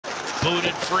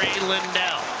Booted free,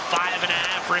 Lindell.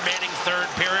 5.5 remaining third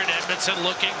period. Edmonton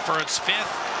looking for its 5th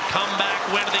comeback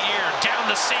win of the year. Down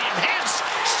the seam, Hintz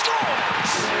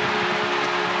scores!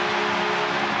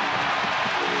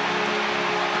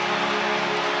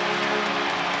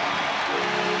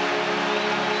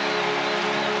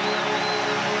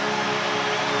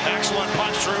 Excellent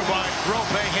punch through by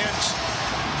Roope Hintz.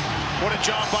 What a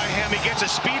job by him. He gets his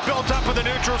speed built up in the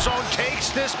neutral zone, takes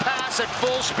this pass at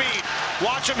full speed.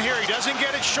 Watch him here. He doesn't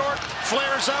get it short,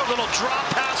 flares out, little drop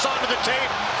pass onto the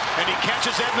tape, and he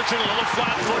catches Edmonton a little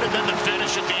flat-footed, then the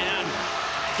finish at the end.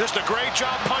 Just a great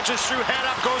job, punches through, head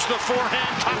up, goes to the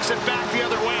forehand, tucks it back the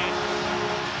other way.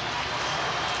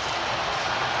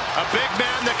 A big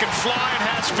man that can fly and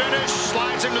has finish,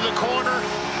 slides into the corner.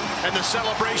 And the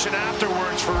celebration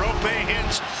afterwards for Roope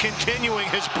Hintz, continuing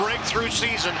his breakthrough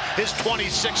season, his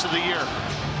 26th of the year.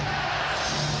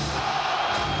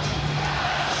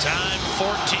 Time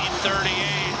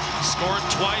 14:38. Scored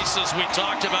twice, as we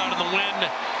talked about in the win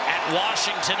at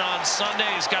Washington on Sunday.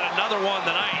 He's got another one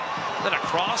tonight. Then a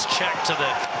cross check to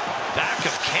the back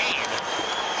of Kane.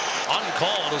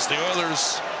 Uncalled as the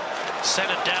Oilers sent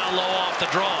it down low off the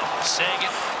draw. Sagan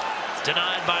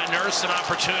denied by Nurse, an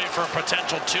opportunity for a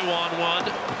potential 2-on-1.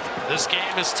 This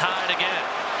game is tied again.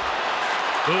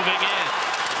 Moving in.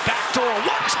 Backdoor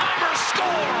one-timer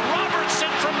score.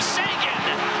 Robertson from Sagan.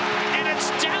 And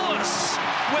it's Dallas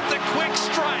with the quick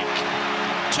strike.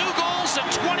 2 goals in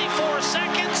 24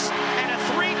 seconds. And a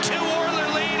 3-2 Oiler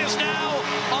lead is now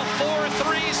a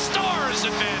 4-3 Stars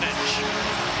advantage.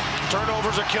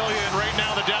 Turnovers will kill you, and right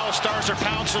now the Dallas Stars are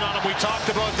pouncing on them. We talked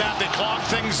about that. They clog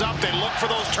things up. They look for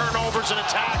those turnovers and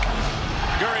attack.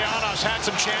 Gurianov's had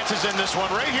some chances in this one.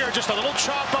 Right here, just a little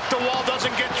chop up the wall,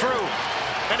 doesn't get through.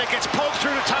 And it gets poked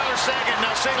through to Tyler Sagan.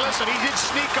 Now say, listen, he did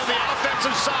sneak on the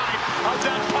offensive side of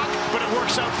that puck, but it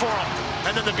works out for him.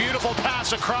 And then the beautiful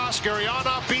pass across.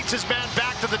 Gurianov beats his man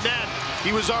back to the net.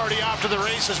 He was already off to the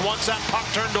races once that puck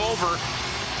turned over.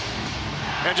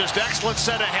 And just excellent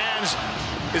set of hands.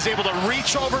 Is able to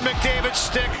reach over McDavid's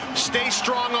stick, stay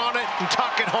strong on it, and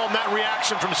tuck it home. That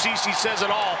reaction from Ceci says it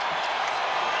all.